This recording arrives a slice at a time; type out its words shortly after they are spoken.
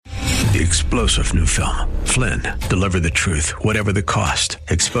The explosive new film, Flynn, deliver the truth, whatever the cost.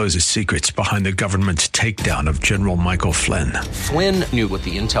 Exposes secrets behind the government's takedown of General Michael Flynn. Flynn knew what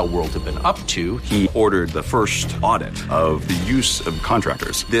the intel world had been up to. He ordered the first audit of the use of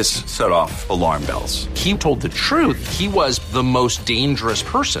contractors. This set off alarm bells. He told the truth. He was the most dangerous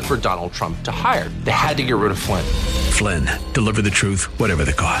person for Donald Trump to hire. They had to get rid of Flynn. Flynn, deliver the truth, whatever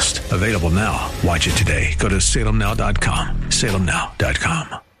the cost. Available now. Watch it today. Go to salemnow.com.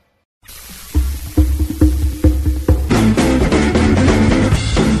 salemnow.com.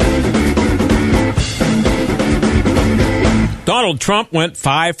 Donald Trump went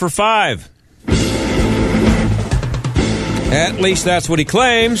 5 for 5. At least that's what he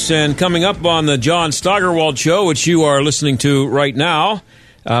claims. And coming up on the John Steigerwald Show, which you are listening to right now,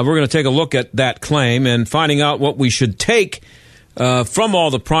 we're going to take a look at that claim and finding out what we should take from all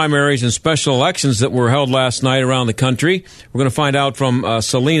the primaries and special elections that were held last night around the country. We're going to find out from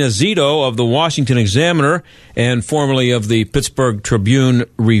Selena Zito of the Washington Examiner and formerly of the Pittsburgh Tribune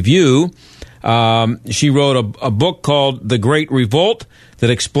Review. She wrote a book called The Great Revolt that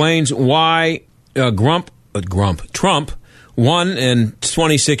explains why Trump won in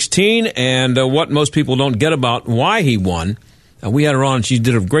 2016 and what most people don't get about why he won. We had her on. She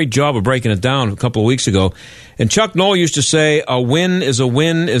did a great job of breaking it down a couple of weeks ago. And Chuck Noll used to say, a win is a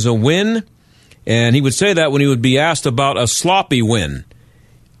win is a win. And he would say that when he would be asked about a sloppy win.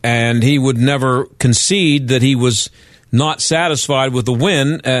 And he would never concede that he was not satisfied with the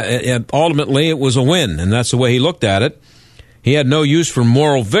win. Ultimately, it was a win, and that's the way he looked at it. He had no use for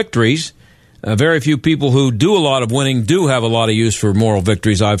moral victories. Very few people who do a lot of winning do have a lot of use for moral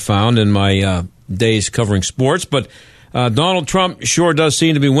victories, I've found in my days covering sports. But Donald Trump sure does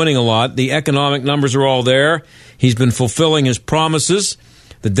seem to be winning a lot. The economic numbers are all there. He's been fulfilling his promises.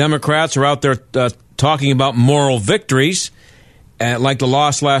 The Democrats are out there talking about moral victories. Like the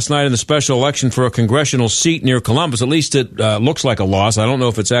loss last night in the special election for a congressional seat near Columbus. At least it looks like a loss. I don't know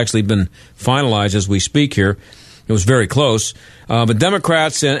if it's actually been finalized as we speak here. It was very close. But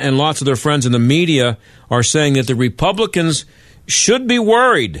Democrats and lots of their friends in the media are saying that the Republicans should be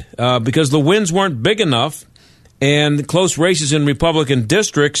worried because the wins weren't big enough, and the close races in Republican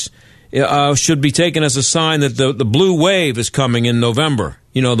districts should be taken as a sign that the blue wave is coming in November.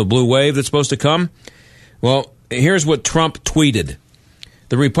 You know, the blue wave that's supposed to come? Well, here's what Trump tweeted.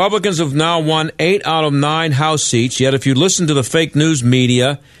 The Republicans have now won 8 out of 9 House seats, yet if you listen to the fake news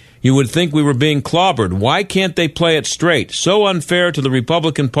media, you would think we were being clobbered. Why can't they play it straight? So unfair to the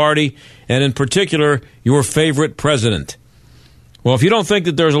Republican Party, and in particular, your favorite president. Well, if you don't think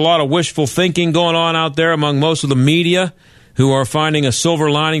that there's a lot of wishful thinking going on out there among most of the media who are finding a silver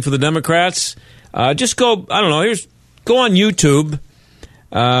lining for the Democrats, just go, go on YouTube,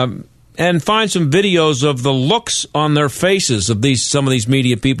 and find some videos of the looks on their faces of some of these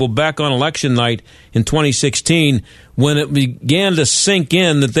media people back on election night in 2016 when it began to sink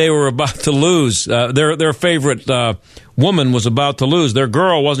in that they were about to lose. Their favorite woman was about to lose. Their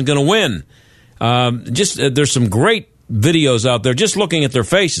girl wasn't going to win. There's some great videos out there just looking at their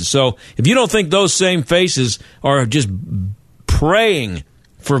faces. So if you don't think those same faces are just praying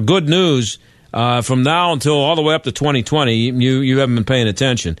for good news from now until all the way up to 2020, you haven't been paying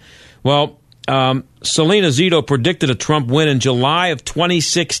attention. Well, Selena Zito predicted a Trump win in July of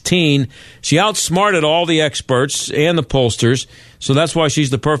 2016. She outsmarted all the experts and the pollsters, so that's why she's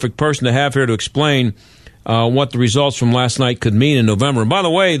the perfect person to have here to explain what the results from last night could mean in November. And by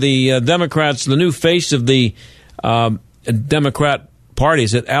the way, the Democrats, the new face of the Democrat Party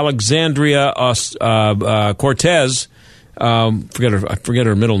is Alexandria Cortez. I forget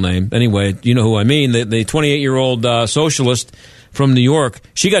her middle name. Anyway, you know who I mean. The 28-year-old socialist from New York.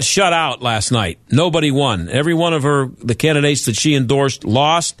 She got shut out last night. Nobody won. Every one of the candidates that she endorsed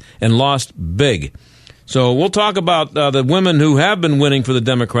lost, and lost big. So we'll talk about the women who have been winning for the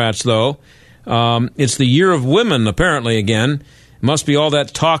Democrats, though. It's the year of women, apparently, again. It must be all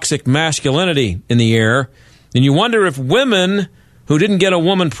that toxic masculinity in the air. And you wonder if women who didn't get a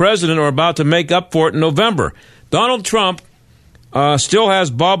woman president are about to make up for it in November. Donald Trump still has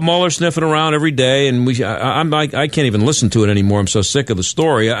Bob Mueller sniffing around every day, and I can't even listen to it anymore. I'm so sick of the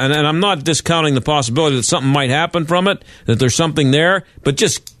story. And I'm not discounting the possibility that something might happen from it, that there's something there. But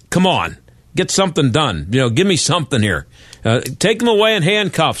just, come on, get something done. Give me something here. Take them away in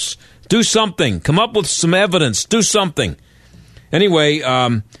handcuffs. Do something. Come up with some evidence. Do something. Anyway,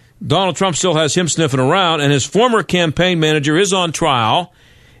 Donald Trump still has him sniffing around, and his former campaign manager is on trial.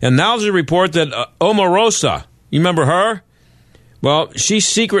 And now there's a report that Omarosa, you remember her? Well, she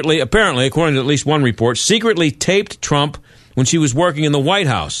secretly, apparently, according to at least one report, secretly taped Trump when she was working in the White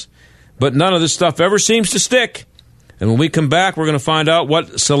House. But none of this stuff ever seems to stick. And when we come back, we're going to find out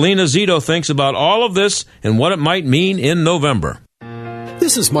what Selena Zito thinks about all of this and what it might mean in November.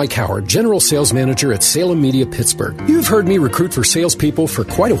 This is Mike Howard, General Sales Manager at Salem Media Pittsburgh. You've heard me recruit for salespeople for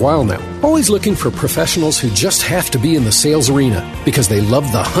quite a while now. Always looking for professionals who just have to be in the sales arena because they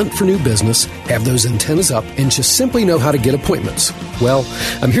love the hunt for new business, have those antennas up, and just simply know how to get appointments. Well,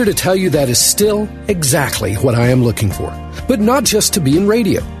 I'm here to tell you that is still exactly what I am looking for. But not just to be in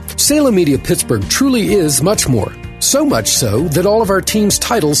radio. Salem Media Pittsburgh truly is much more. So much so that all of our team's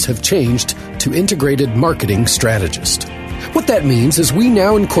titles have changed to Integrated Marketing Strategist. What that means is we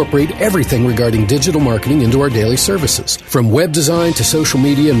now incorporate everything regarding digital marketing into our daily services, from web design to social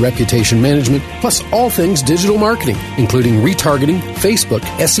media and reputation management, plus all things digital marketing, including retargeting, Facebook,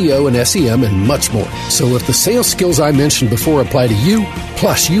 SEO and SEM, and much more. So if the sales skills I mentioned before apply to you,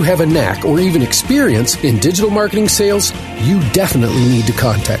 plus you have a knack or even experience in digital marketing sales, you definitely need to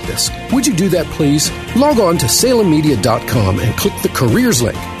contact us. Would you do that, please? Log on to salemmedia.com and click the careers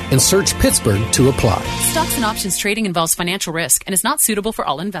link and search Pittsburgh to apply. Stocks and options trading involves financial risk and is not suitable for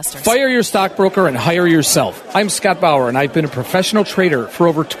all investors. Fire your stockbroker and hire yourself. I'm Scott Bauer, and I've been a professional trader for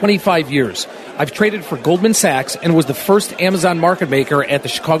over 25 years. I've traded for Goldman Sachs and was the first Amazon market maker at the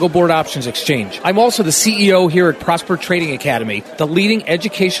Chicago Board Options Exchange. I'm also the CEO here at Prosper Trading Academy, the leading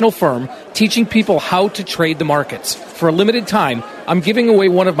educational firm teaching people how to trade the markets. For a limited time, I'm giving away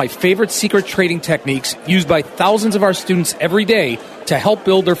one of my favorite secret trading techniques used by thousands of our students every day to help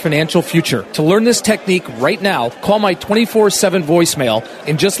build their financial future. To learn this technique right now, call my 24/7 voicemail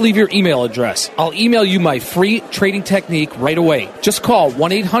and just leave your email address. I'll email you my free trading technique right away. Just call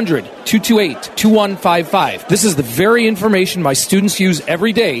 1-800-228-2155. This is the very information my students use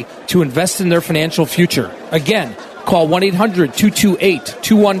every day to invest in their financial future. Again, call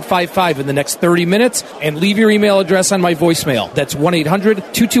 1-800-228-2155 in the next 30 minutes and leave your email address on my voicemail. That's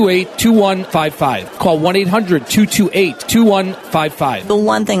 1-800-228-2155. Call 1-800-228-2155. The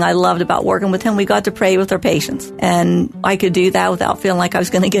one thing I loved about working with him, we got to pray with our patients. And I could do that without feeling like I was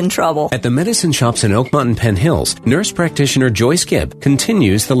going to get in trouble. At the medicine shops in Oakmont and Penn Hills, nurse practitioner Joyce Gibb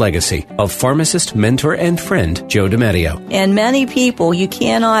continues the legacy of pharmacist, mentor, and friend Joe DiMatteo. And many people, you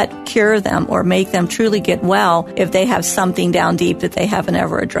cannot cure them or make them truly get well if they have something down deep that they haven't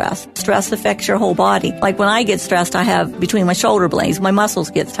ever addressed. Stress affects your whole body. Like when I get stressed, I have between my shoulder blades, my muscles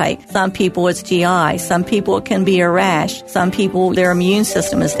get tight. Some people it's GI. Some people it can be a rash. Some people their immune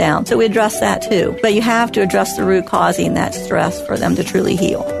system is down. So we address that too. But you have to address the root causing that stress for them to truly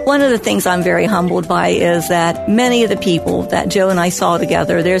heal. One of the things I'm very humbled by is that many of the people that Joe and I saw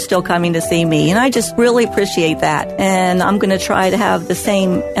together, they're still coming to see me. And I just really appreciate that. And I'm going to try to have the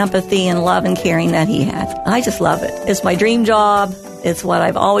same empathy and love and caring that he had. I just love it. It's my dream job. It's what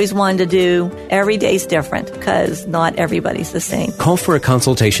I've always wanted to do. Every day's different because not everybody's the same. Call for a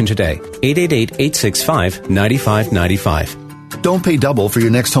consultation today. 888-865-9595. Don't pay double for your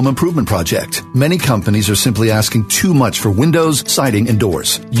next home improvement project. Many companies are simply asking too much for windows, siding, and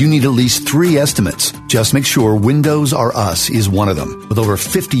doors. You need at least 3 estimates. Just make sure Windows R Us is one of them. With over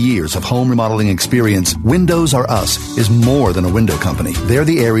 50 years of home remodeling experience, Windows R Us is more than a window company. They're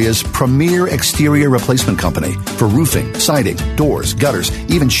the area's premier exterior replacement company for roofing, siding, doors, gutters,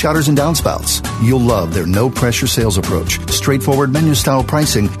 even shutters and downspouts. You'll love their no-pressure sales approach, straightforward menu-style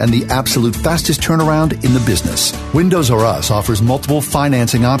pricing, and the absolute fastest turnaround in the business. Windows R Us offers multiple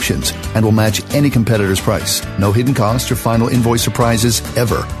financing options and will match any competitor's price. No hidden costs or final invoice surprises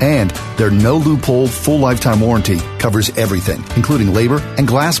ever. And their no loophole full lifetime warranty covers everything, including labor and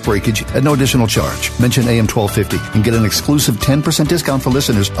glass breakage at no additional charge. Mention AM 1250 and get an exclusive 10% discount for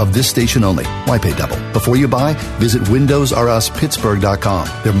listeners of this station only. Why pay double? Before you buy, visit WindowsRUsPittsburgh.com.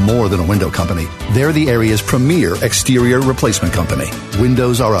 They're more than a window company. They're the area's premier exterior replacement company.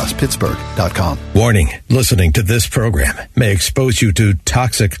 WindowsRUsPittsburgh.com. Warning, listening to this program may expose you to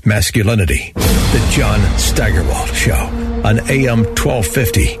toxic masculinity. The John Steigerwald Show on AM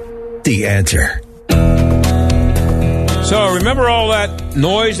 1250. The Answer. So remember all that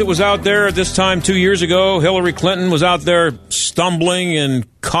noise that was out there at this time 2 years ago? Hillary Clinton was out there stumbling and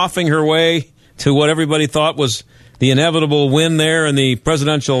coughing her way to what everybody thought was the inevitable win there in the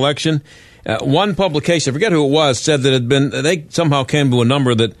presidential election. One publication, I forget who it was, said that they somehow came to a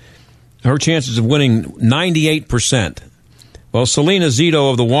number that her chances of winning 98%. Well, Selena Zito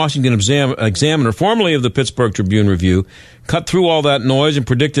of the Washington Examiner, formerly of the Pittsburgh Tribune-Review, cut through all that noise and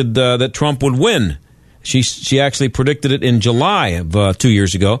predicted that Trump would win. She actually predicted it in July of 2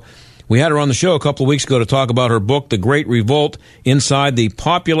 years ago. We had her on the show a couple of weeks ago to talk about her book, The Great Revolt Inside the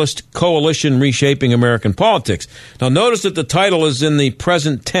Populist Coalition Reshaping American Politics. Now, notice that the title is in the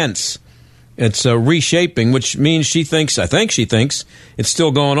present tense. It's reshaping, which means I think she thinks it's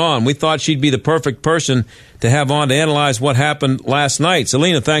still going on. We thought she'd be the perfect person to have on to analyze what happened last night.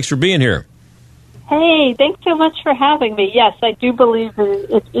 Selena, thanks for being here. Hey, thanks so much for having me. Yes, I do believe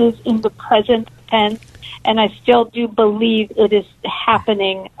it is in the present tense, and I still do believe it is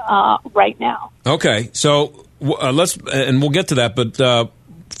happening right now. Okay, so we'll get to that, but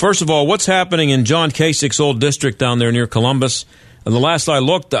first of all, what's happening in John Kasich's old district down there near Columbus? And the last I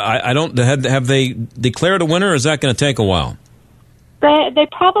looked, have they declared a winner, or is that going to take a while? They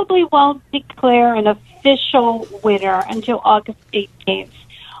probably won't declare an official winner until August 18th.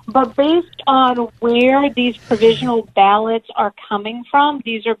 But based on where these provisional ballots are coming from,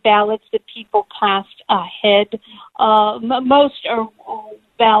 these are ballots that people cast ahead. Most are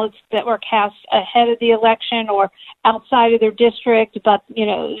ballots that were cast ahead of the election or outside of their district. But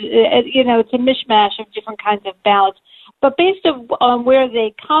it's a mishmash of different kinds of ballots. But based on where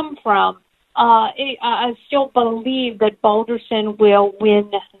they come from, I still believe that Balderson will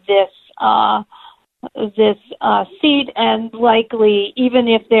win this seat, and likely, even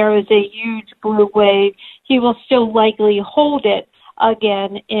if there is a huge blue wave, he will still likely hold it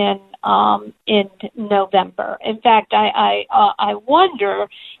again in November. In fact, I wonder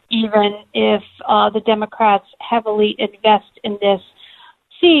even if the Democrats heavily invest in this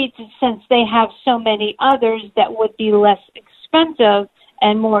seat, since they have so many others that would be less expensive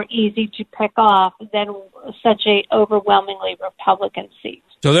and more easy to pick off than such a overwhelmingly Republican seat.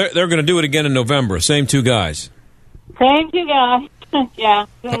 So they're going to do it again in November. Same two guys. Same two guys. Yeah.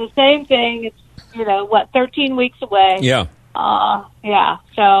 So the same thing. It's 13 weeks away. Yeah. Yeah.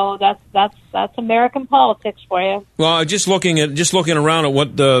 So that's American politics for you. Well, just looking around at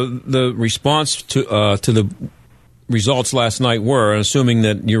what the response to the results last night were, and assuming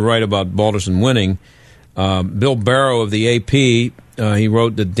that you're right about Balderson winning, Bill Barrow of the AP, he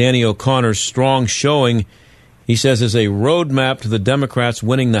wrote that Danny O'Connor's strong showing, he says, is a roadmap to the Democrats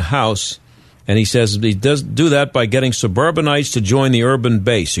winning the House, and he says he does do that by getting suburbanites to join the urban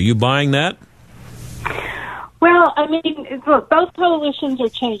base. Are you buying that? Well, I mean, look, both coalitions are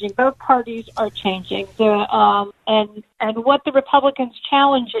changing. Both parties are changing. And what the Republicans'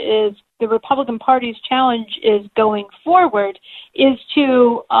 challenge is, the Republican Party's challenge is going forward, is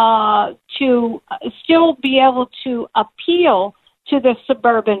to still be able to appeal to the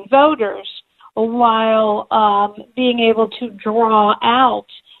suburban voters while being able to draw out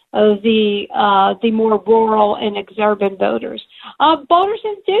the more rural and exurban voters.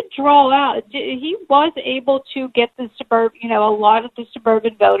 Balderson did draw out. He was able to get the a lot of the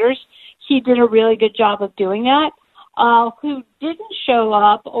suburban voters. He did a really good job of doing that. Who didn't show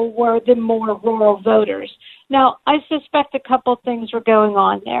up were the more rural voters. Now, I suspect a couple things were going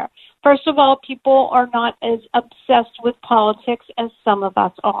on there. First of all, people are not as obsessed with politics as some of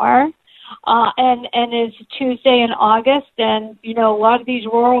us are. And it's Tuesday in August, and, a lot of these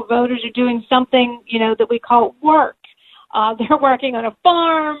rural voters are doing something, that we call work. They're working on a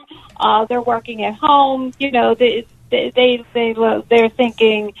farm. They're working at home. They're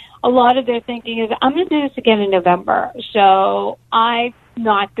thinking, a lot of their thinking is, I'm going to do this again in November, so I'm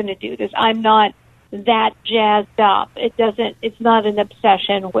not going to do this. I'm not that jazzed up. It's not an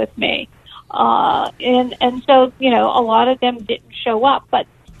obsession with me. And so, a lot of them didn't show up. But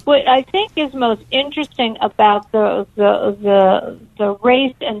what I think is most interesting about the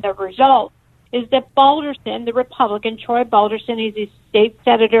race and the result is that Balderson, the Republican, Troy Balderson, he's a state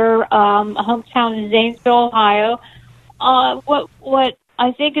senator, hometown in Zanesville, Ohio. What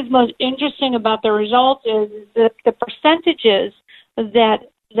I think is most interesting about the results is that the percentages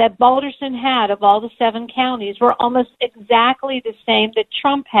that Balderson had of all the 7 counties were almost exactly the same that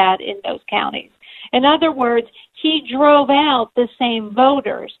Trump had in those counties. In other words, he drove out the same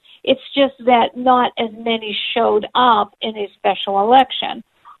voters. It's just that not as many showed up in a special election.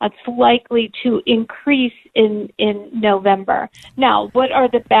 It's likely to increase in November. Now, what are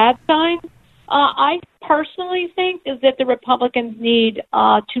the bad signs? I personally think is that the Republicans need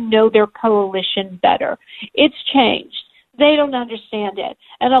to know their coalition better. It's changed. They don't understand it.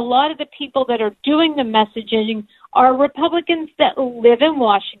 And a lot of the people that are doing the messaging are Republicans that live in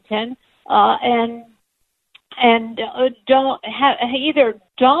Washington and don't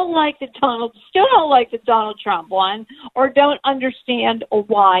like that Donald Trump won, or don't understand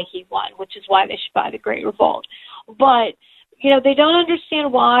why he won, which is why they should buy the Great Revolt. But they don't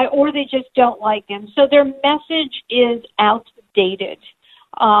understand why, or they just don't like him. So their message is outdated.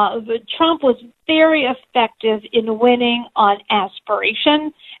 Trump was very effective in winning on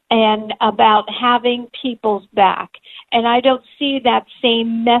aspiration and about having people's back. And I don't see that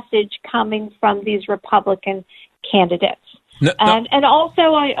same message coming from these Republican candidates. And also,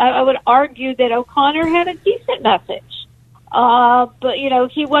 I would argue that O'Connor had a decent message. But,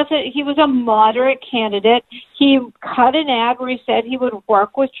 he was a moderate candidate. He cut an ad where he said he would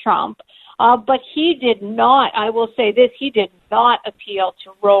work with Trump. But he did not, I will say this, he did not appeal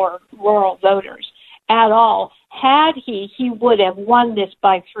to rural voters at all. Had he would have won this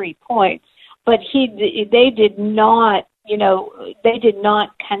by 3 points. But they did not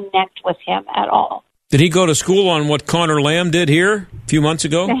connect with him at all. Did he go to school on what Connor Lamb did here a few months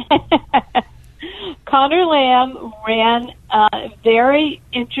ago? Connor Lamb ran a very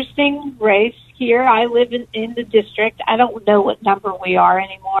interesting race here. I live in the district. I don't know what number we are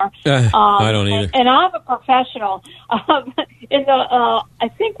anymore. I don't either. And I'm a professional. I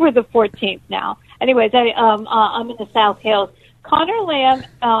think we're the 14th now. Anyways, I'm in the South Hills. Connor Lamb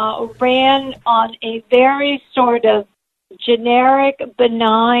ran on a very sort of generic,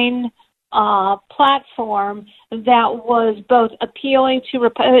 benign platform that was both appealing to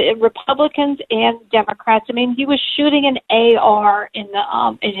Republicans and Democrats. I mean, he was shooting an AR in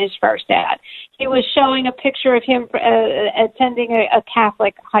his first ad. He was showing a picture of him attending a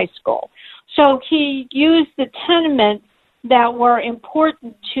Catholic high school. So he used the tenements that were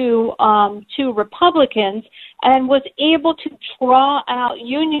important to Republicans and was able to draw out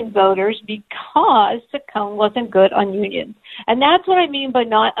union voters because Saccone wasn't good on unions. And that's what I mean by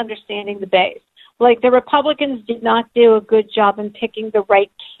not understanding the base. Like, the Republicans did not do a good job in picking the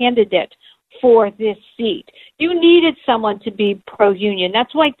right candidate for this seat. You needed someone to be pro-union.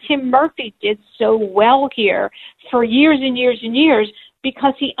 That's why Tim Murphy did so well here for years and years and years,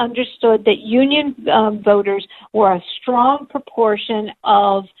 because he understood that union voters were a strong proportion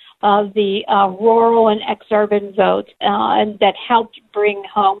of the rural and exurban vote, and that helped bring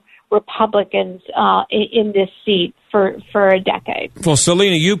home Republicans in this seat for a decade. Well,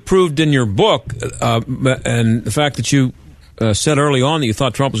 Selena, you proved in your book, and the fact that you said early on that you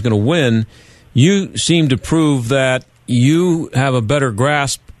thought Trump was going to win, you seem to prove that you have a better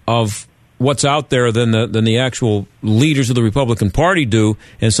grasp of what's out there than the actual leaders of the Republican Party do,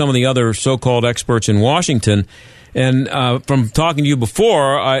 and some of the other so-called experts in Washington. And from talking to you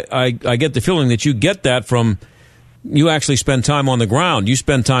before, I get the feeling that you get that from you actually spend time on the ground. You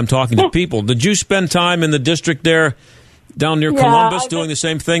spend time talking to people. Did you spend time in the district there down near Columbus doing the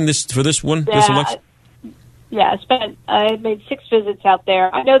same thing this election? Yeah, I made 6 visits out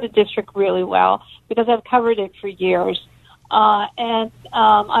there. I know the district really well because I've covered it for years. And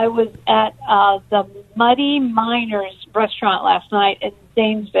I was at the Muddy Miners restaurant last night in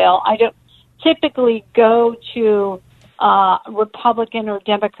Zanesville. I don't typically go to Republican or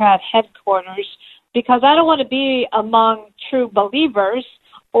Democrat headquarters because I don't want to be among true believers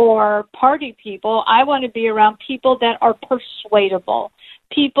or party people. I want to be around people that are persuadable,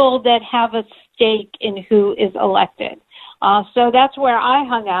 people that have a stake in who is elected. So that's where I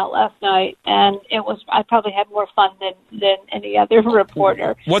hung out last night, and I probably had more fun than any other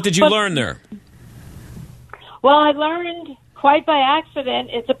reporter. What did you learn there? Well, I learned quite by accident.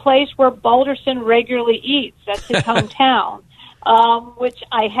 It's a place where Balderson regularly eats. That's his hometown, which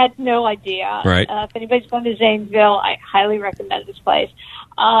I had no idea. Right. If anybody's going to Zanesville, I highly recommend this place.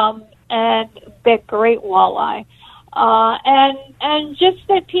 And they're great walleye. And just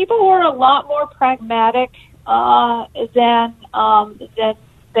that people were a lot more pragmatic than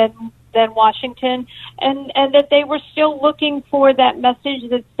Washington, and that they were still looking for that message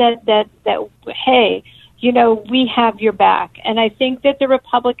that said that hey, we have your back. And I think that the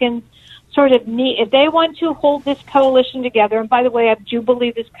Republicans sort of need, if they want to hold this coalition together, and by the way, I do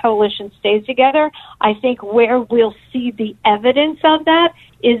believe this coalition stays together, I think where we'll see the evidence of that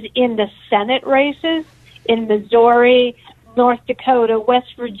is in the Senate races in Missouri, North Dakota,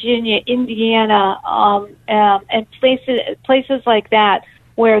 West Virginia, Indiana, and places like that,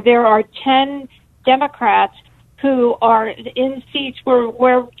 where there are 10 Democrats who are in seats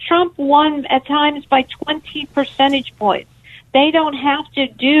where Trump won at times by 20 percentage points. They don't have to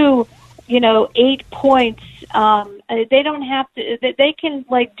do, 8 points. They don't have to. They can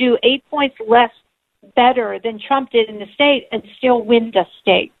do 8 points less better than Trump did in the state and still win the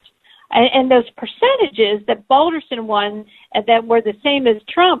state. And those percentages that Balderson won and that were the same as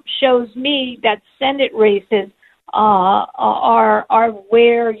Trump shows me that Senate races are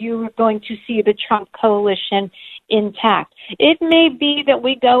where you're going to see the Trump coalition intact. It may be that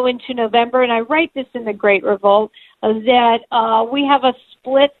we go into November, and I write this in The Great Revolt, that we have a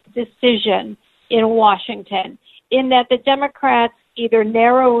split decision in Washington, in that the Democrats either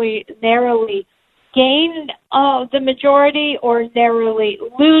narrowly gain the majority or narrowly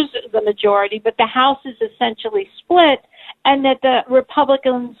lose the majority, but the House is essentially split, and that the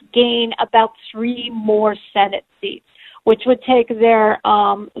Republicans gain about 3 more Senate seats. which would take their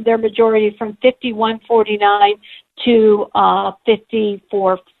majority from 51-49 to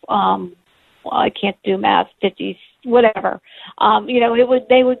 54. I can't do math. 50, whatever.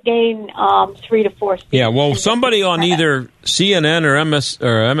 They would gain 3 to 4 seats. Yeah. Well, somebody on either CNN or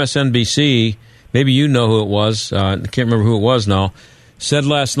MSNBC, maybe you know who it was. I can't remember who it was now. Said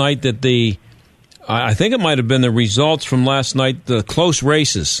last night that I think it might have been the results from last night, the close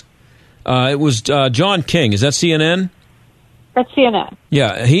races. It was John King. Is that CNN? That's CNN.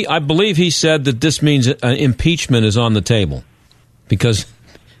 Yeah, I believe he said that this means impeachment is on the table because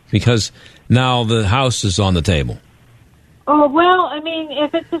now the House is on the table. Oh, well, I mean,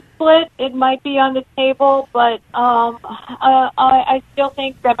 if it's a split, it might be on the table, but I still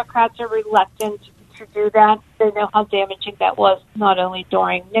think Democrats are reluctant to do that. They know how damaging that was, not only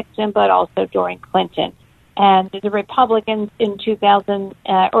during Nixon, but also during Clinton. And the Republicans in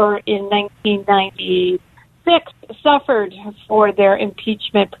 1996 suffered for their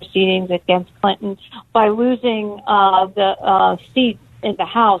impeachment proceedings against Clinton by losing the seats in the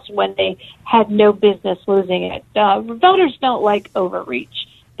House when they had no business losing it. Voters don't like overreach;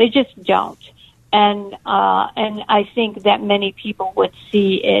 they just don't, and I think that many people would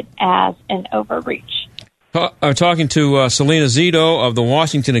see it as an overreach. I'm talking to Selena Zito of the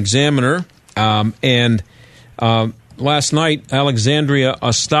Washington Examiner, and last night Alexandria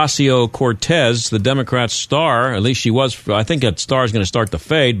Ocasio-Cortez, the Democrat star, at least she was. I think that star is going to start to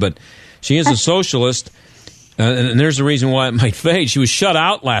fade, but she is a socialist. And there's the reason why it might fade. She was shut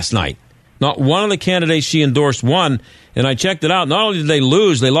out last night. Not one of the candidates she endorsed won. And I checked it out. Not only did they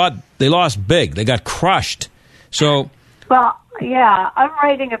lose, they lost big. They got crushed. So, well, yeah, I'm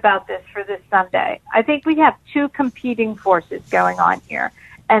writing about this for this Sunday. I think we have two competing forces going on here.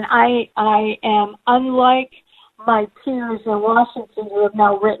 And I am, unlike my peers in Washington who have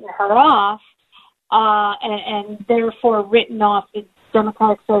now written her off, and therefore written off the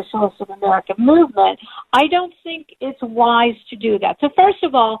Democratic Socialists of America movement, I don't think it's wise to do that. So first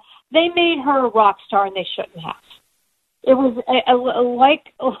of all, they made her a rock star and they shouldn't have. It was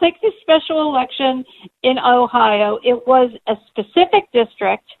like the special election in Ohio. It was a specific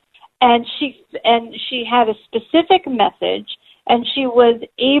district, and she had a specific message, and she was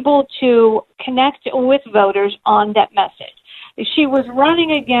able to connect with voters on that message. She was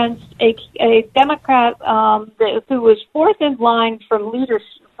running against a Democrat who was fourth in line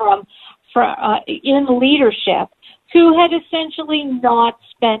in leadership, who had essentially not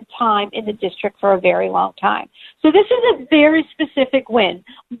spent time in the district for a very long time. So this is a very specific win.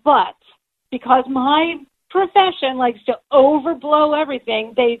 But because my profession likes to overblow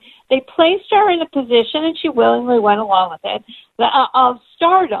everything, they placed her in a position, and she willingly went along with it, of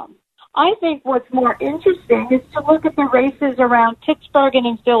stardom. I think what's more interesting is to look at the races around Pittsburgh and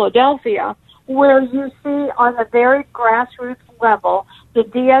in Philadelphia, where you see on a very grassroots level the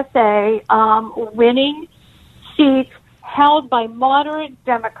DSA winning seats held by moderate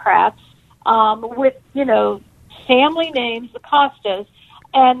Democrats with, family names, the Costas,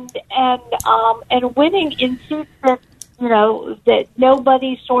 and winning in seats that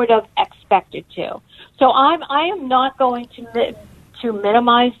nobody sort of expected to. So I am not going to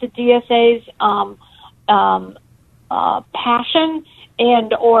minimize the DSA's passion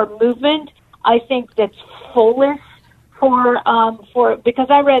and or movement. I think that's foolish because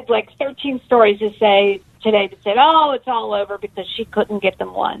I read like 13 stories today that said, oh, it's all over because she couldn't get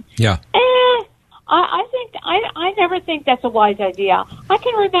them one. Yeah. I never think that's a wise idea. I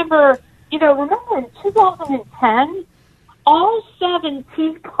can remember in 2010, all 7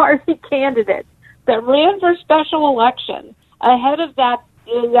 Tea Party candidates that ran for special election ahead of that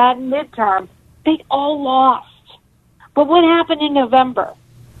midterm, they all lost. But what happened in November?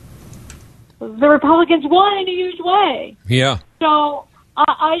 The Republicans won in a huge way. Yeah. So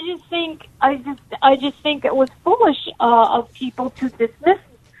I just think it was foolish of people to dismiss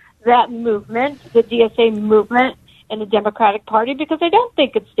that movement, the DSA movement, in the Democratic Party, because I don't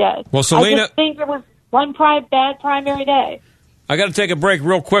think it's dead. Well, Selena, I just think it was one bad primary day. I got to take a break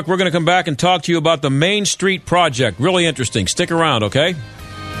real quick. We're going to come back and talk to you about the Main Street Project. Really interesting. Stick around, okay?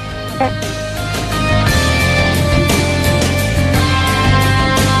 Okay.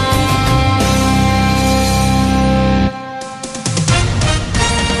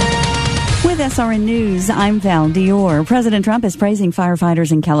 SRN News, I'm Val Dior. President Trump is praising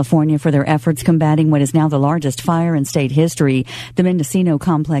firefighters in California for their efforts combating what is now the largest fire in state history. The Mendocino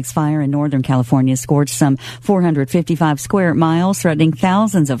Complex fire in Northern California scorched some 455 square miles, threatening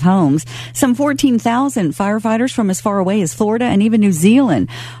thousands of homes. Some 14,000 firefighters from as far away as Florida and even New Zealand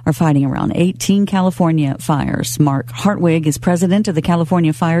are fighting around 18 California fires. Mark Hartwig is president of the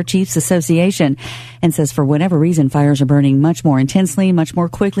California Fire Chiefs Association and says for whatever reason, fires are burning much more intensely, much more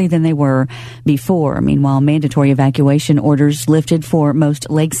quickly than they were before. Meanwhile, mandatory evacuation orders lifted for most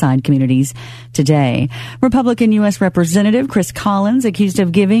lakeside communities today. Republican U.S. Representative Chris Collins accused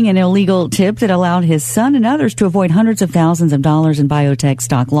of giving an illegal tip that allowed his son and others to avoid hundreds of thousands of dollars in biotech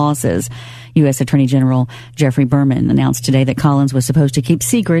stock losses. U.S. Attorney General Jeffrey Berman announced today that Collins was supposed to keep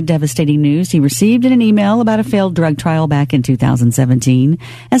secret devastating news he received in an email about a failed drug trial back in 2017.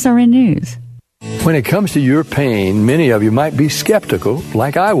 SRN News. When it comes to your pain, many of you might be skeptical,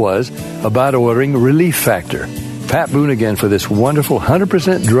 like I was, about ordering Relief Factor. Pat Boone again for this wonderful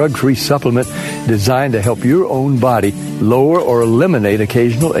 100% drug-free supplement designed to help your own body lower or eliminate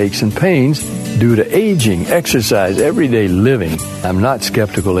occasional aches and pains due to aging, exercise, everyday living. I'm not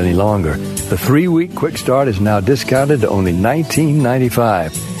skeptical any longer. The 3-week quick start is now discounted to only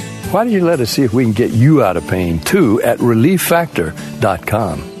 $19.95. Why don't you let us see if we can get you out of pain, too, at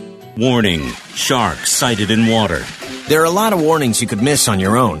ReliefFactor.com. Warning, sharks sighted in water. There are a lot of warnings you could miss on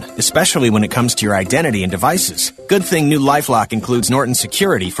your own, especially when it comes to your identity and devices. Good thing new LifeLock includes Norton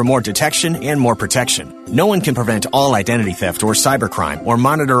Security for more detection and more protection. No one can prevent all identity theft or cybercrime or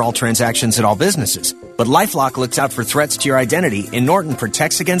monitor all transactions at all businesses. But LifeLock looks out for threats to your identity, and Norton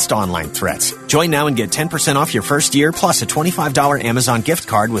protects against online threats. Join now and get 10% off your first year plus a $25 Amazon gift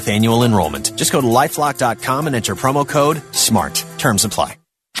card with annual enrollment. Just go to LifeLock.com and enter promo code SMART. Terms apply.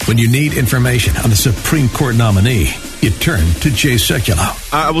 When you need information on the Supreme Court nominee, you turn to Jay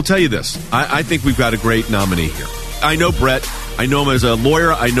Sekulow. I will tell you this. I think we've got a great nominee here. I know Brett. I know him as a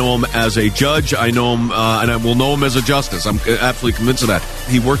lawyer. I know him as a judge. I know him, and I will know him as a justice. I'm absolutely convinced of that.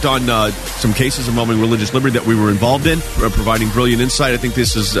 He worked on some cases involving religious liberty that we were involved in, providing brilliant insight. I think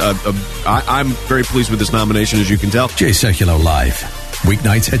this is, I'm very pleased with this nomination, as you can tell. Jay Sekulow Live,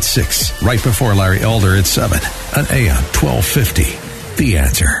 weeknights at 6, right before Larry Elder at 7, on AM 1250. The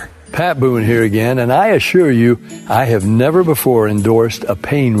Answer. Pat Boone here again, and I assure you, I have never before endorsed a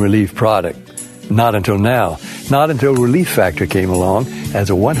pain relief product. Not until now. Not until Relief Factor came along as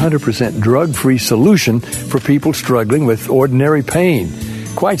a 100% drug-free solution for people struggling with ordinary pain.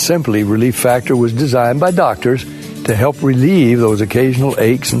 Quite simply, Relief Factor was designed by doctors to help relieve those occasional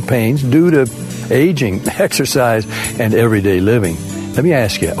aches and pains due to aging, exercise, and everyday living. Let me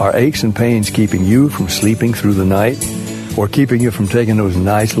ask you, are aches and pains keeping you from sleeping through the night? Or keeping you from taking those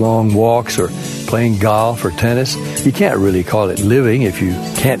nice long walks or playing golf or tennis? You can't really call it living if you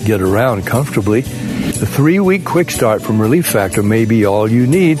can't get around comfortably. The 3-week quick start from Relief Factor may be all you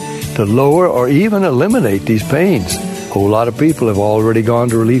need to lower or even eliminate these pains. A whole lot of people have already gone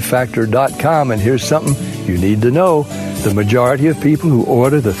to ReliefFactor.com, and here's something you need to know. The majority of people who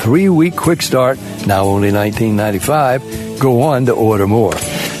order the 3-week quick start, now only $19.95, go on to order more.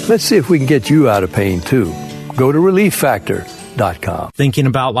 Let's see if we can get you out of pain, too. Go to ReliefFactor.com. Thinking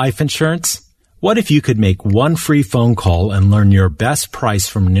about life insurance? What if you could make one free phone call and learn your best price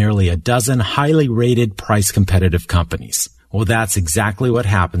from nearly a dozen highly rated price-competitive companies? Well, that's exactly what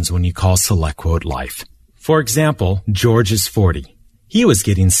happens when you call SelectQuote Life. For example, George is 40. He was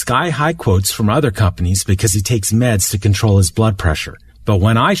getting sky-high quotes from other companies because he takes meds to control his blood pressure. But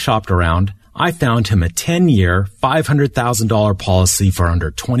when I shopped around, I found him a 10-year, $500,000 policy for under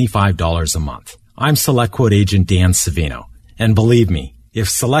 $25 a month. I'm SelectQuote agent Dan Savino. And believe me, if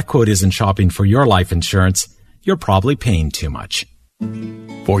SelectQuote isn't shopping for your life insurance, you're probably paying too much.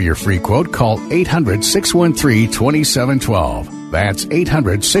 For your free quote, call 800-613-2712. That's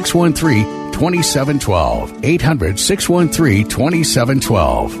 800-613-2712.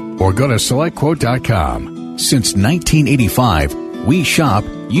 800-613-2712. Or go to SelectQuote.com. Since 1985, we shop,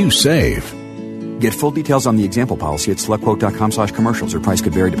 you save. Get full details on the example policy at SelectQuote.com/commercials. Or price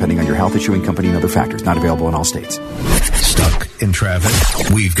could vary depending on your health, issuing company, and other factors. Not available in all states. Stuck in traffic?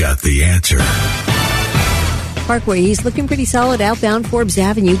 We've got the answer. Parkway East looking pretty solid outbound Forbes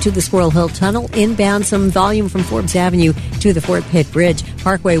Avenue to the Squirrel Hill Tunnel. Inbound, some volume from Forbes Avenue to the Fort Pitt Bridge.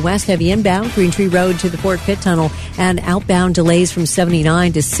 Parkway West, heavy inbound, Green Tree Road to the Fort Pitt Tunnel. And outbound delays from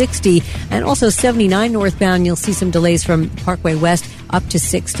 79 to 60. And also 79 northbound, you'll see some delays from Parkway West up to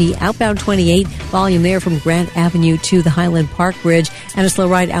 60. Outbound 28, volume there from Grant Avenue to the Highland Park Bridge. And a slow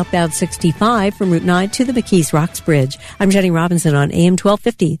ride outbound 65 from Route 9 to the McKees Rocks Bridge. I'm Jenny Robinson on AM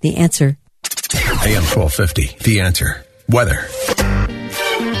 1250, The Answer. AM 1250, The Answer. Weather.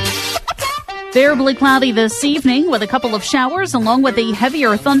 Variably cloudy this evening with a couple of showers along with a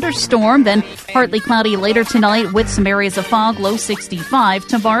heavier thunderstorm. Then partly cloudy later tonight with some areas of fog, low 65.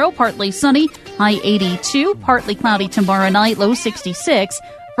 Tomorrow, partly sunny, high 82. Partly cloudy tomorrow night, low 66.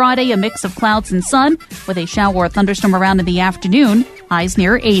 Friday, a mix of clouds and sun with a shower or thunderstorm around in the afternoon, highs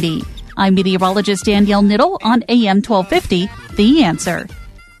near 80. I'm meteorologist Danielle Niddle on AM 1250, The Answer.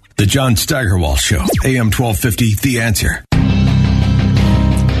 The John Steigerwald Show, AM 1250, The Answer.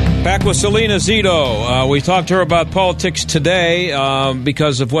 Back with Selena Zito. We talked to her about politics today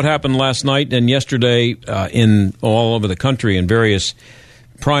because of what happened last night and yesterday in all over the country in various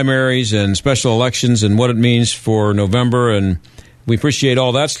primaries and special elections and what it means for November. And we appreciate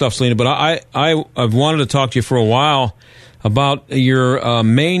all that stuff, Selena. But I've wanted to talk to you for a while about your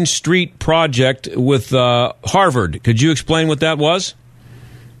Main Street project with Harvard. Could you explain what that was?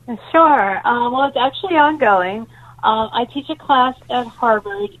 Sure. Well, it's actually ongoing. I teach a class at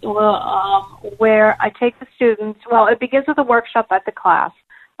Harvard where I take the students. Well, it begins with a workshop at the class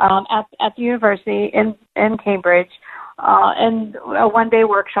at the university in Cambridge, and a one-day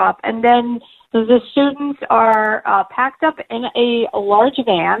workshop. And then the students are packed up in a large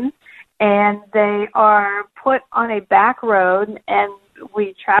van, and they are put on a back road, and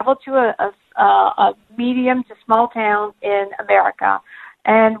we travel to a medium to small town in America.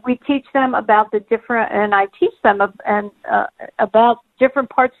 And we teach them about and I teach them about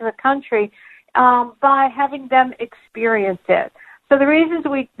different parts of the country by having them experience it. So the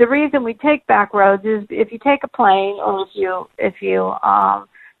reason we take back roads is if you take a plane or if you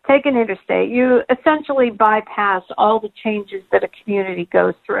take an interstate, you essentially bypass all the changes that a community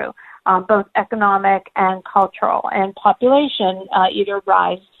goes through, both economic and cultural, and population either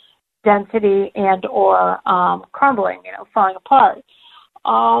rise, density, and or crumbling, falling apart.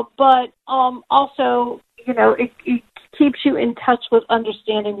 But also, it keeps you in touch with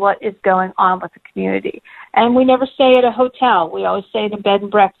understanding what is going on with the community. And we never stay at a hotel. We always stay at a bed and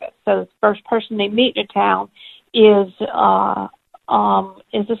breakfast. So the first person they meet in a town is a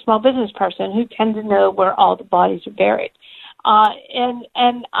small business person who tends to know where all the bodies are buried. And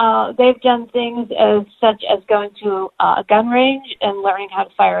they've done things such as going to a gun range and learning how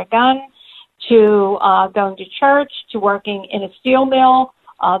to fire a gun, to going to church, to working in a steel mill.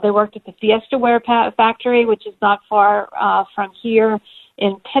 They worked at the Fiesta Ware factory, which is not far from here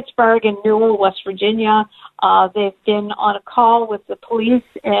in Pittsburgh and Newell, West Virginia. They've been on a call with the police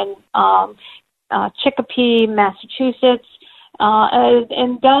in Chicopee, Massachusetts,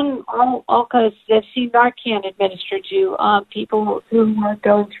 and done all kinds. They've seen Narcan administered to people who are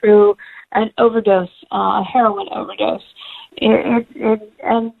going through an overdose, a heroin overdose.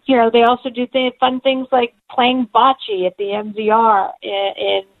 And they also do fun things like playing bocce at the MZR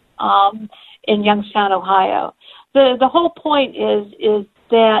in Youngstown, Ohio. The whole point is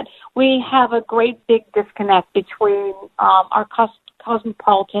that we have a great big disconnect between our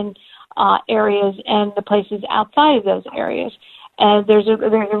cosmopolitan areas and the places outside of those areas. And there's a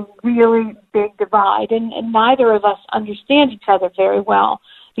really big divide, and neither of us understand each other very well.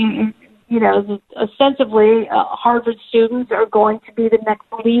 Ostensibly, Harvard students are going to be the next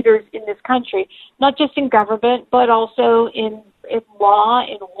leaders in this country, not just in government, but also in law,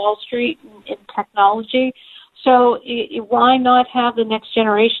 in Wall Street, in technology. So why not have the next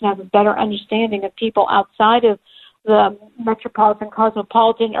generation have a better understanding of people outside of the metropolitan,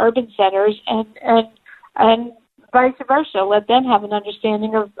 cosmopolitan, urban centers, and vice versa? Let them have an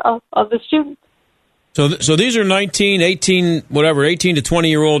understanding of the students. So these are 19, 18 to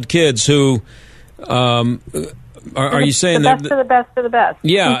 20-year-old kids who are you saying the best of the best?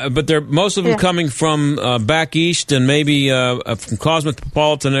 Yeah, but they're most of them coming from back east and maybe from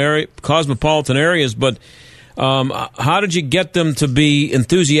cosmopolitan areas. But how did you get them to be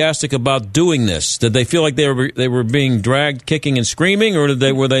enthusiastic about doing this? Did they feel like they were being dragged, kicking and screaming, or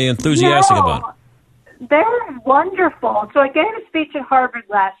were they enthusiastic about it? They're wonderful. So I gave a speech at Harvard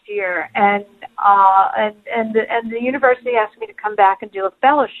last year, and the university asked me to come back and do a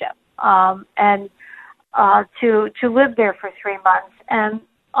fellowship, and to live there for 3 months. And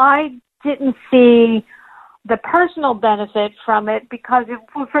I didn't see the personal benefit from it because it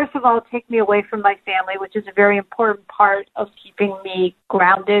will, first of all, take me away from my family, which is a very important part of keeping me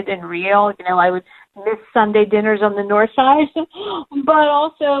grounded and real. I would miss Sunday dinners on the north side, but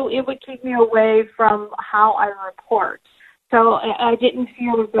also it would keep me away from how I report. So I didn't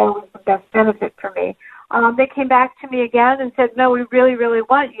feel as though it was the best benefit for me. They came back to me again and said, no, we really, really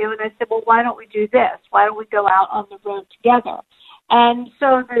want you. And I said, well, why don't we do this? Why don't we go out on the road together? And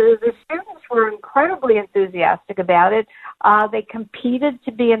so the students were incredibly enthusiastic about it. They competed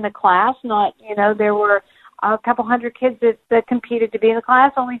to be in the class. There were a couple hundred kids that competed to be in the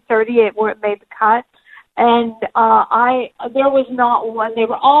class. Only 38 made the cut. And there was not one. They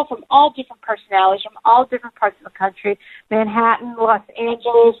were all from all different personalities, from all different parts of the country. Manhattan, Los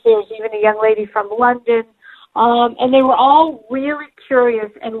Angeles. There was even a young lady from London. And they were all really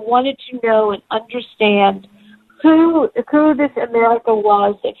curious and wanted to know and understand who this America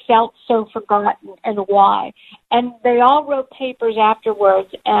was that felt so forgotten and why. And they all wrote papers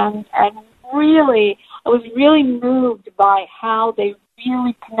afterwards, and really, I was really moved by how they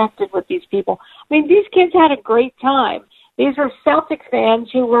really connected with these people. I mean, these kids had a great time. These were Celtics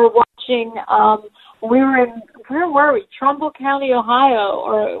fans who were watching, where were we? Trumbull County, Ohio,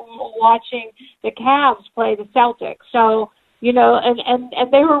 or watching the Cavs play the Celtics. So,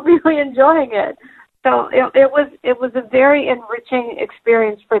 and they were really enjoying it. So it was a very enriching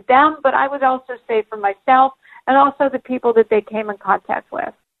experience for them, but I would also say for myself and also the people that they came in contact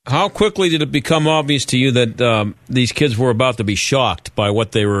with. How quickly did it become obvious to you that these kids were about to be shocked by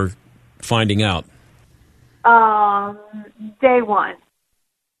what they were finding out? Day one.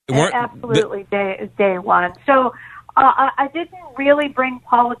 Absolutely, day one. So I didn't really bring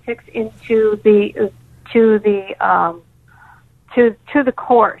politics into the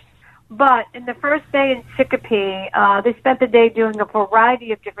course. But in the first day in Chicopee, they spent the day doing a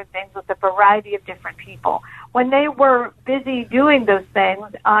variety of different things with a variety of different people. When they were busy doing those things,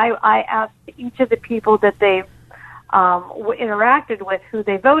 I asked each of the people that they interacted with who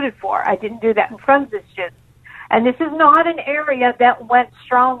they voted for. I didn't do that in front of the students. And this is not an area that went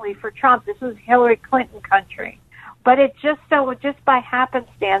strongly for Trump. This was Hillary Clinton country. But just by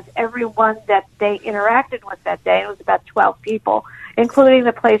happenstance, everyone that they interacted with that day, it was about 12 people, including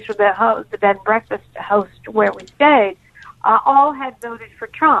the place where the bed and breakfast host where we stayed, all had voted for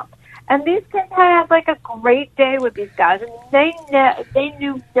Trump. And these kids had like a great day with these guys, and they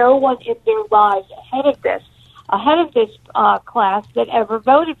knew no one in their lives ahead of this class that ever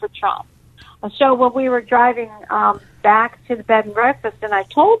voted for Trump. So when we were driving back to the bed and breakfast, and I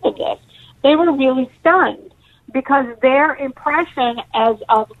told them this, they were really stunned because their impression as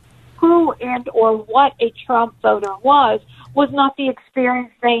of who and or what a Trump voter was not the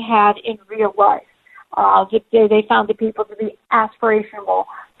experience they had in real life. They found the people to be aspirational,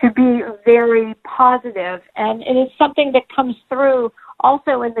 to be very positive, and it is something that comes through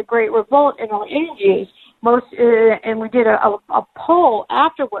also in the Great Revolt in our interviews. And we did a poll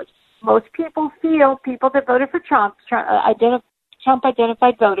afterwards. Most people that voted for Trump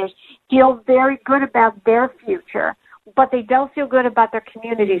identified voters, feel very good about their future, but they don't feel good about their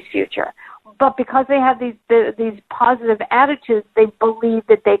community's future. But because they have these positive attitudes, they believe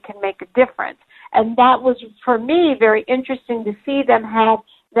that they can make a difference. And that was, for me, very interesting to see them have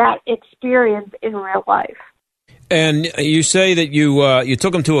that experience in real life. And you say that you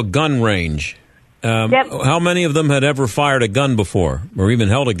took them to a gun range. Yep. How many of them had ever fired a gun before or even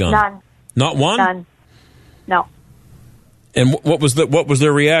held a gun? None. Not one? None. No. And what was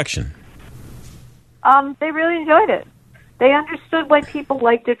their reaction? They really enjoyed it. They understood why people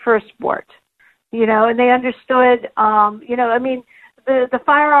liked it for a sport, and they understood, the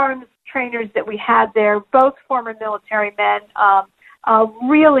firearms trainers that we had there, both former military men,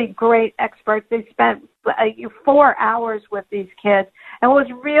 really great experts. They spent 4 hours with these kids. And what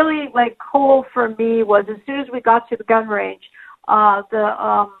was really cool for me was as soon as we got to the gun range,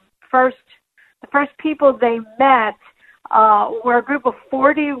 the first people they met were a group of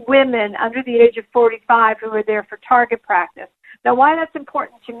 40 women under the age of 45 who were there for target practice. Now, why that's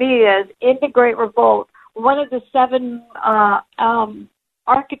important to me is in the Great Revolt, one of the 7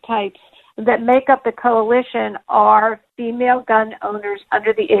 archetypes that make up the coalition are female gun owners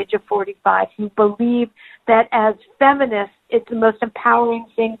under the age of 45 who believe that as feminists, it's the most empowering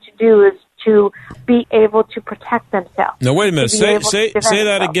thing to do is to be able to protect themselves. Now, wait a minute. Say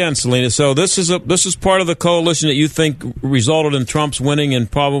that again, Selena. So this is part of the coalition that you think resulted in Trump's winning and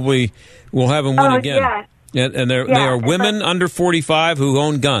probably will have him win again. Yeah. And they are women under 45 who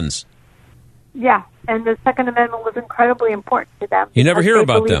own guns. Yeah, and the Second Amendment was incredibly important to them. You never hear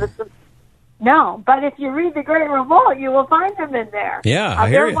about them. No, but if you read The Great Revolt, you will find them in there. Yeah, I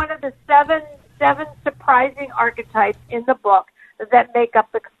hear they're you. One of the seven surprising archetypes in the book that make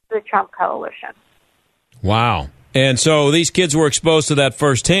up the Trump coalition. Wow. And so these kids were exposed to that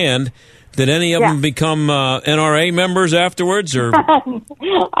firsthand. Did any of them become NRA members afterwards? Or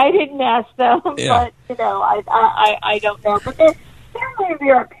I didn't ask them, but I don't know. But they're certainly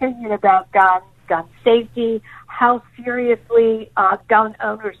their opinion about guns, gun safety, how seriously gun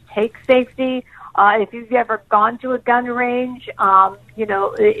owners take safety. If you've ever gone to a gun range,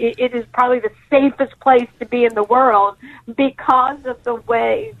 it is probably the safest place to be in the world because of the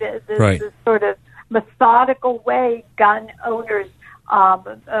way the sort of methodical way gun owners,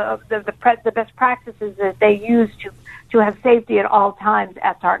 the best practices that they use to have safety at all times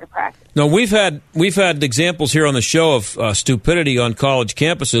at target practice. No, we've had examples here on the show of stupidity on college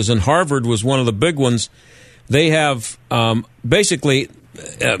campuses, and Harvard was one of the big ones. They have basically,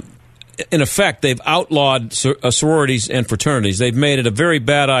 in effect, they've outlawed sororities and fraternities. They've made it a very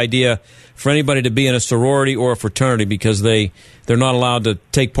bad idea for anybody to be in a sorority or a fraternity because they're not allowed to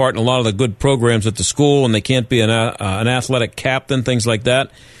take part in a lot of the good programs at the school, and they can't be an athletic captain, things like that.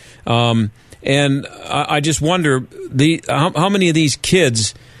 And I just wonder how many of these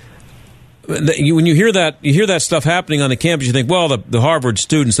kids, when you hear that stuff happening on the campus, you think, well, the Harvard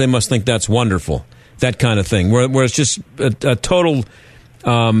students, they must think that's wonderful, that kind of thing. Where it's just a total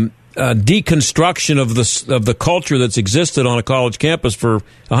deconstruction of the culture that's existed on a college campus for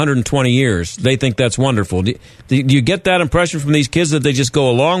 120 years. They think that's wonderful. Do you get that impression from these kids that they just go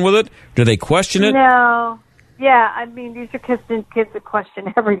along with it? Do they question it? No. Yeah, I mean, these are kids that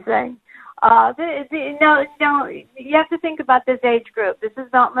question everything. No, you have to think about this age group. This is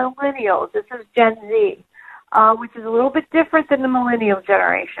not millennials. This is Gen Z, which is a little bit different than the millennial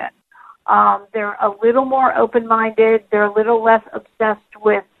generation. They're a little more open-minded. They're a little less obsessed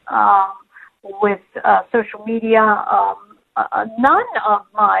with social media. None of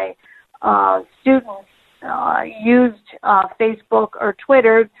my students used Facebook or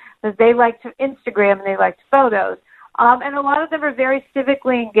Twitter. They like to Instagram and they like photos. And a lot of them are very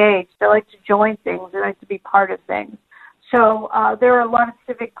civically engaged. They like to join things. They like to be part of things. So there are a lot of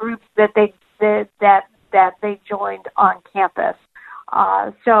civic groups that they joined on campus.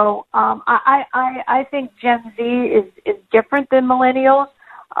 So I think Gen Z is different than millennials,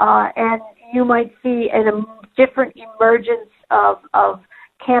 and you might see a different emergence of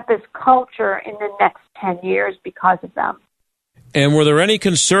campus culture in the next 10 years because of them. And were there any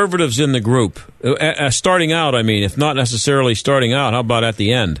conservatives in the group? Starting out, I mean, if not necessarily starting out, how about at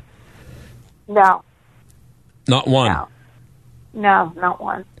the end? No. Not one? No, not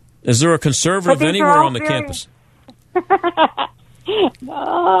one. Is there a conservative anywhere on the campus? I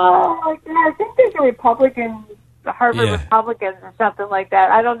think there's a Republican, Harvard Republicans or something like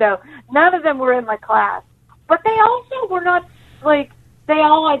that. I don't know. None of them were in my class. But they also were not, they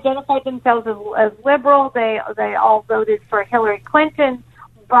all identified themselves as liberal. They all voted for Hillary Clinton,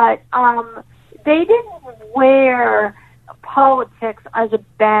 but they didn't wear politics as a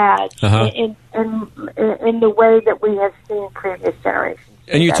badge in the way that we have seen previous generations.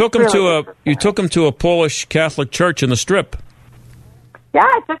 And you took them to a Polish Catholic church in the Strip. Yeah,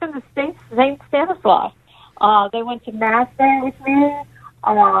 I took them to St. Stanislaus. They went to Mass there with me.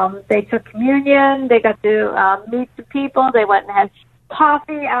 They took communion. They got to meet the people. They went and had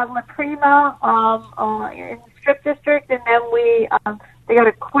coffee at La Prima in the Strip District, and then they got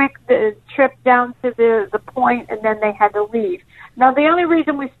a quick trip down to the point, and then they had to leave. Now, the only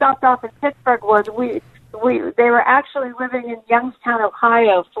reason we stopped off in Pittsburgh was they were actually living in Youngstown,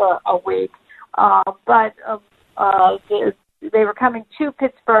 Ohio for a week, but they were coming to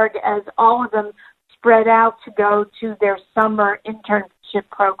Pittsburgh as all of them spread out to go to their summer internship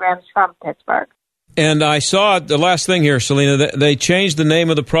programs from Pittsburgh. And I saw the last thing here, Selena, that they changed the name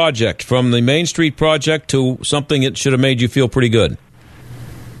of the project from the Main Street Project to something that should have made you feel pretty good.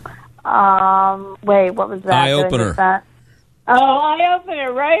 Wait, what was that? Eye-opener. Oh,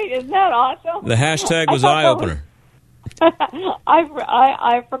 Eye-opener, right? Isn't that awesome? The hashtag was Eye-opener.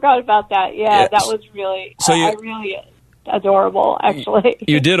 I forgot about that. Yeah, that was really, really adorable, actually.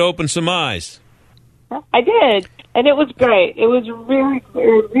 You did open some eyes. I did, and it was great. It was a really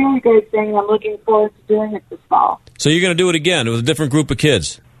great thing. I'm looking forward to doing it this fall. So you're going to do it again with a different group of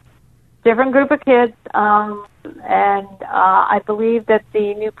kids? Different group of kids, and I believe that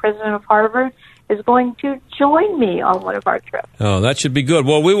the new president of Harvard is going to join me on one of our trips. Oh, that should be good.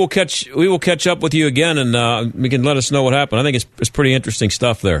 Well, we will catch up with you again, and we can let us know what happened. I think it's pretty interesting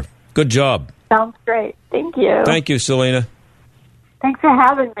stuff there. Good job. Sounds great. Thank you. Thank you, Selena. Thanks for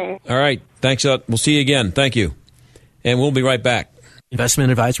having me. All right. Thanks. We'll see you again. Thank you. And we'll be right back.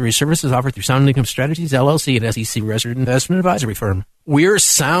 Investment advisory services offered through Sound Income Strategies, LLC, an SEC registered investment advisory firm. We're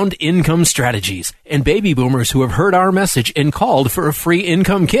Sound Income Strategies, and baby boomers who have heard our message and called for a free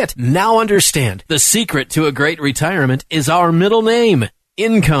income kit now understand the secret to a great retirement is our middle name,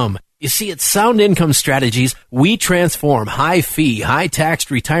 Income. You see, at Sound Income Strategies, we transform high-fee,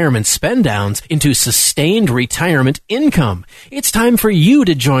 high-taxed retirement spend-downs into sustained retirement income. It's time for you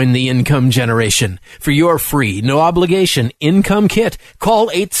to join the income generation. For your free, no-obligation income kit, call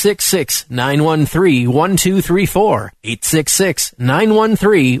 866-913-1234.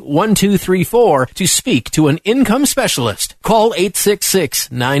 866-913-1234 to speak to an income specialist. Call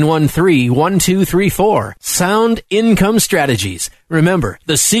 866-913-1234. Sound Income Strategies. Remember,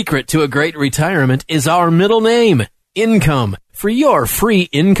 the secret to a great retirement is our middle name, Income. For your free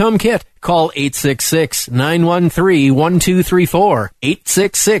income kit, call 866-913-1234.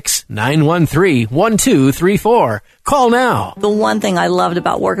 866-913-1234. Call now. The one thing I loved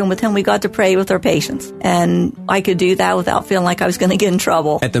about working with him, we got to pray with our patients. And I could do that without feeling like I was going to get in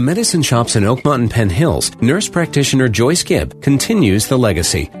trouble. At the medicine shops in Oakmont and Penn Hills, nurse practitioner Joyce Gibb continues the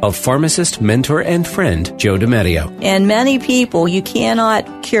legacy of pharmacist, mentor, and friend Joe DiMatteo. And many people, you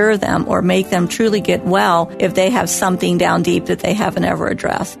cannot cure them or make them truly get well if they have something down deep that they haven't ever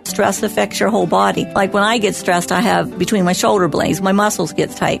addressed. Stress affects your whole body. Like when I get stressed, I have between my shoulder blades, my muscles get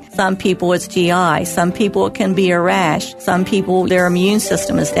tight. Some people it's GI. Some people it can be a rash. Some people, their immune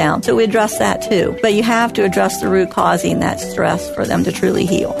system is down. So we address that too. But you have to address the root causing that stress for them to truly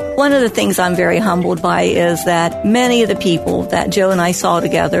heal. One of the things I'm very humbled by is that many of the people that Joe and I saw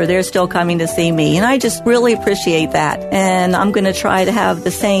together, they're still coming to see me. And I just really appreciate that. And I'm going to try to have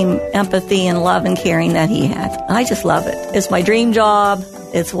the same empathy and love and caring that he had. I just love it. It's my dream job.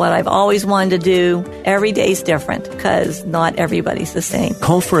 It's what I've always wanted to do. Every day's different because not everybody's the same.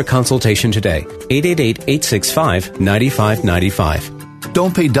 Call for a consultation today. 888-865-9595.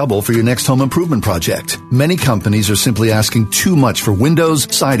 Don't pay double for your next home improvement project. Many companies are simply asking too much for windows,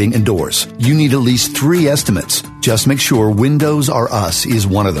 siding, and doors. You need at least 3 estimates. Just make sure Windows R Us is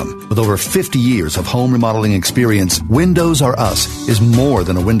one of them. With over 50 years of home remodeling experience, Windows R Us is more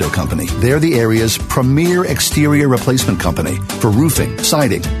than a window company. They're the area's premier exterior replacement company for roofing,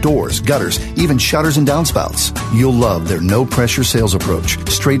 siding, doors, gutters, even shutters and downspouts. You'll love their no-pressure sales approach,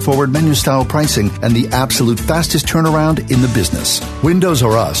 straightforward menu-style pricing, and the absolute fastest turnaround in the business. Windows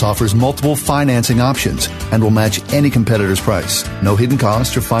R Us offers multiple financing options and will match any competitor's price. No hidden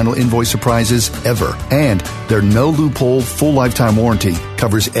cost or final invoice surprises ever. And their no loophole full lifetime warranty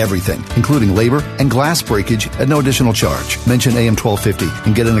covers everything, including labor and glass breakage at no additional charge. Mention AM 1250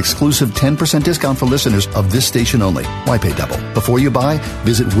 and get an exclusive 10% discount for listeners of this station only. Why pay double? Before you buy,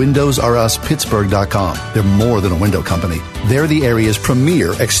 visit WindowsRUsPittsburgh.com. They're more than a window company. They're the area's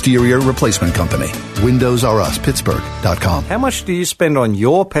premier exterior replacement company. WindowsRUsPittsburgh.com. How much do you spend on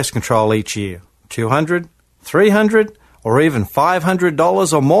your pest control each year? $200, $300, or even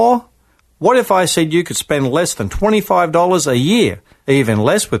 $500 or more? What if I said you could spend less than $25 a year, even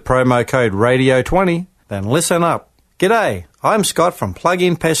less with promo code RADIO20? Then listen up. G'day, I'm Scott from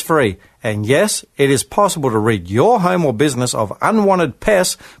Plug-in Pest Free, and yes, it is possible to rid your home or business of unwanted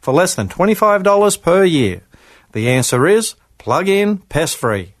pests for less than $25 per year. The answer is Plug-in Pest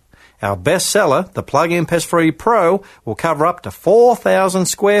Free. Our best seller, the Plug-in Pest Free Pro, will cover up to 4,000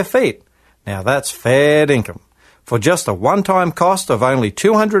 square feet. Now that's fair income. For just a one-time cost of only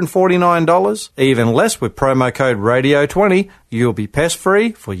 $249, even less with promo code RADIO20, you'll be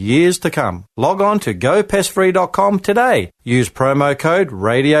pest-free for years to come. Log on to gopestfree.com today. Use promo code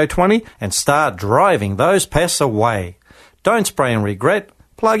RADIO20 and start driving those pests away. Don't spray and regret.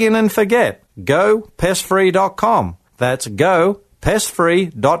 Plug in and forget. Gopestfree.com. That's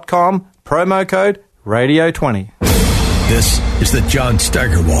gopestfree.com. Promo code RADIO20. This is the John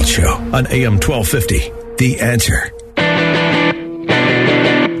Steigerwald Show on AM 1250. The Answer.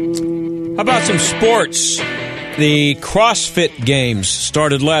 How about some sports? The CrossFit Games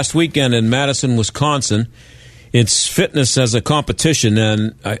started last weekend in Madison, Wisconsin. It's fitness as a competition,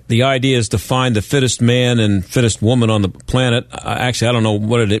 and the idea is to find the fittest man and fittest woman on the planet. Actually, I don't know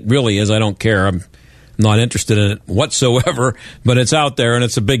what it really is. I don't care. I'm not interested in it whatsoever, but it's out there, and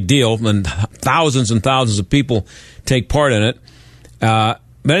it's a big deal, and thousands of people take part in it.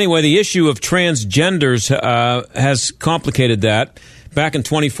 But anyway, the issue of transgenders has complicated that. Back in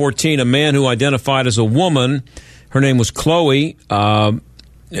 2014, a man who identified as a woman, her name was Chloe.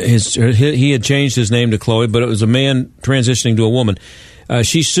 He had changed his name to Chloe, but it was a man transitioning to a woman.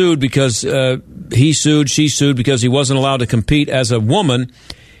 She sued because she sued because he wasn't allowed to compete as a woman.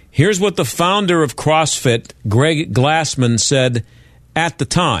 Here's what the founder of CrossFit, Greg Glassman, said at the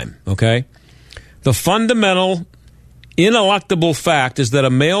time, okay? The fundamental ineluctable fact is that a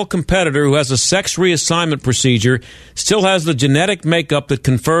male competitor who has a sex reassignment procedure still has the genetic makeup that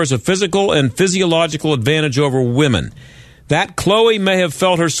confers a physical and physiological advantage over women. That Chloe may have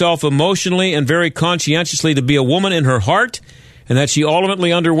felt herself emotionally and very conscientiously to be a woman in her heart, and that she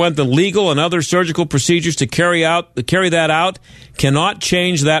ultimately underwent the legal and other surgical procedures to carry that out cannot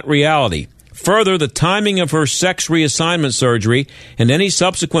change that reality. Further, the timing of her sex reassignment surgery and any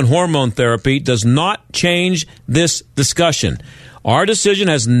subsequent hormone therapy does not change this discussion. Our decision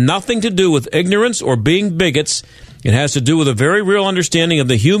has nothing to do with ignorance or being bigots. It has to do with a very real understanding of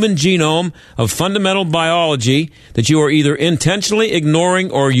the human genome, of fundamental biology that you are either intentionally ignoring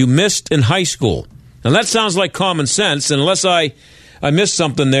or you missed in high school. Now, that sounds like common sense, and unless I missed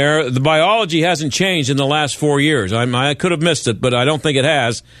something there. The biology hasn't changed in the last 4 years. I could have missed it, but I don't think it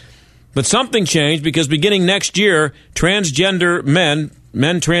has. But something changed because beginning next year, transgender men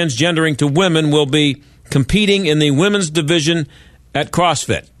transgendering to women will be competing in the women's division at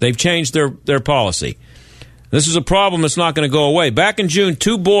CrossFit. They've changed their policy. This is a problem that's not going to go away. Back in June,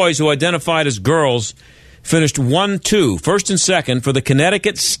 2 boys who identified as girls finished 1-2, first and second, for the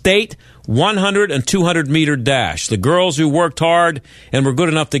Connecticut State 100 and 200 meter dash. The girls who worked hard and were good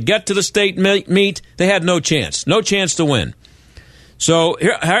enough to get to the state meet, they had no chance to win. So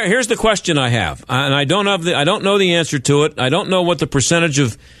here's the question I have, and I don't know the answer to it. I don't know what the percentage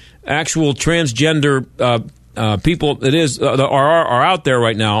of actual transgender people it is are out there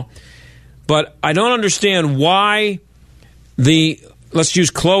right now, but I don't understand why let's use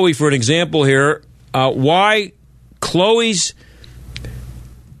Chloe for an example here. Why Chloe's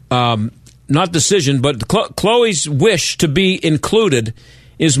not decision, but Chloe's wish to be included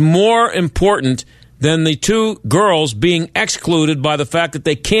is more important than the 2 girls being excluded by the fact that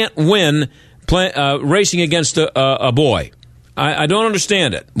they can't win racing against a boy. I don't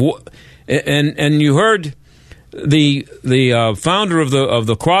understand it. And you heard the founder of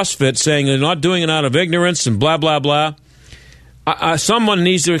the CrossFit saying they're not doing it out of ignorance and blah blah blah. Someone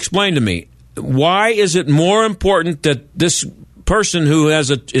needs to explain to me, why is it more important that this person who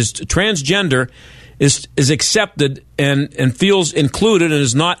is transgender is accepted and feels included and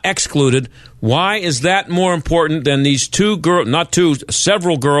is not excluded? Why is that more important than these 2 girls, not 2,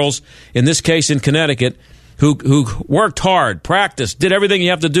 several girls, in this case in Connecticut, who worked hard, practiced, did everything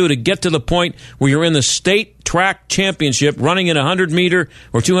you have to do to get to the point where you're in the state track championship running in a 100-meter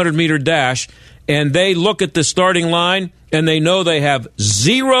or 200-meter dash, and they look at the starting line and they know they have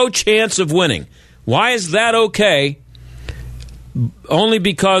 0 chance of winning? Why is that okay? Only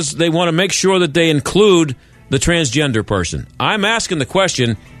because they want to make sure that they include the transgender person. I'm asking the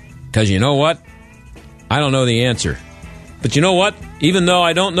question because you know what? I don't know the answer. But you know what? Even though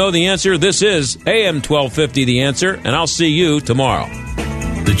I don't know the answer, this is AM 1250 The Answer, and I'll see you tomorrow.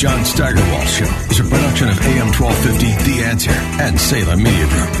 The John Steigerwald Show is a production of AM 1250 The Answer and Salem Media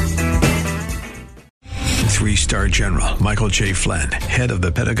Group. 3-star General Michael J. Flynn, head of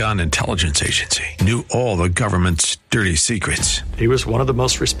the Pentagon Intelligence Agency, knew all the government's dirty secrets. He was one of the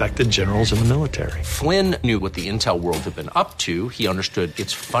most respected generals in the military. Flynn knew what the intel world had been up to. He understood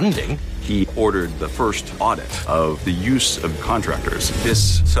its funding. He ordered the first audit of the use of contractors.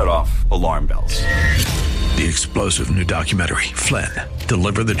 This set off alarm bells. The explosive new documentary, Flynn,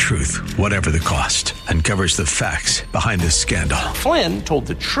 Deliver the Truth, Whatever the Cost, uncovers the facts behind this scandal. Flynn told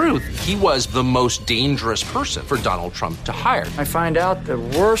the truth. He was the most dangerous person for Donald Trump to hire. I find out the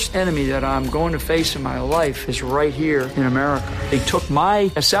worst enemy that I'm going to face in my life is right here in America. They took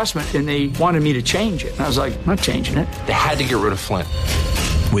my assessment and they wanted me to change it. And I was like, I'm not changing it. They had to get rid of Flynn.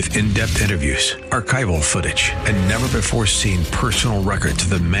 With in-depth interviews, archival footage, and never-before-seen personal records of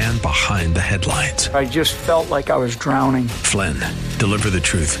the man behind the headlines. I just felt like I was drowning. Flynn, Deliver the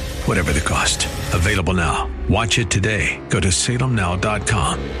Truth, Whatever the Cost. Available now. Watch it today. Go to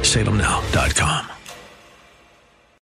salemnow.com. salemnow.com.